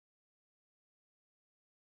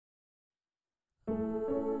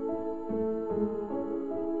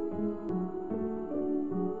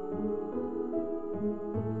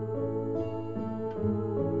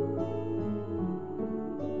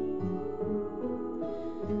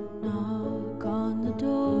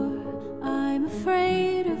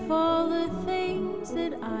afraid of all the things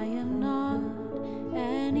that I am not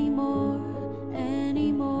anymore,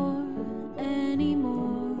 anymore,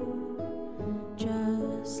 anymore.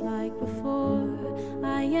 Just like before,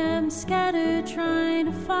 I am scattered trying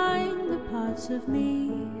to find the parts of me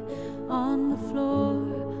on the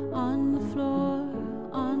floor, on the floor,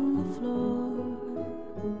 on the floor.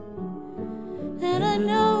 And I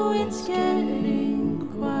know it's getting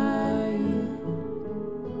quiet,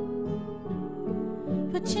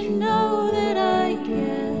 but you know that I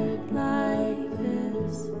get like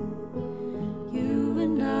this. You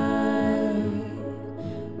and I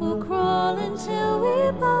will crawl until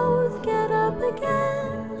we both get up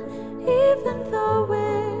again, even though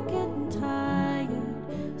we're getting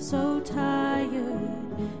tired, so tired.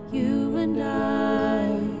 You and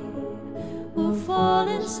I will fall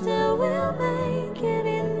and still we'll make it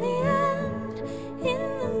in the end. In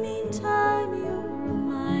the meantime, you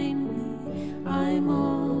remind me I'm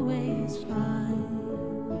always fine.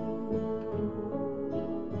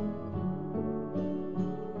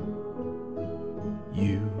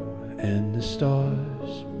 You and the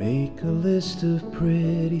stars make a list of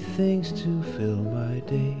pretty things to fill my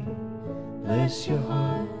day. Bless your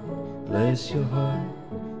heart, bless your heart,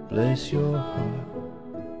 bless your heart.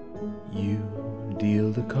 You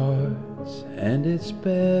deal the cards, and it's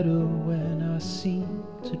better when I seem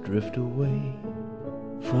to drift away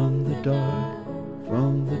from the dark,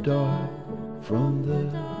 from the dark, from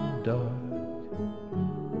the dark.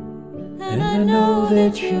 And I know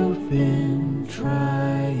that you've been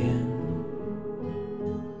trying,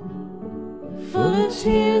 full of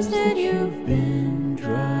tears that you've been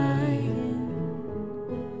drying.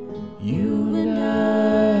 You and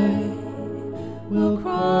I will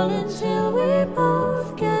crawl until we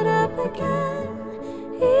both get up again,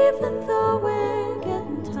 even though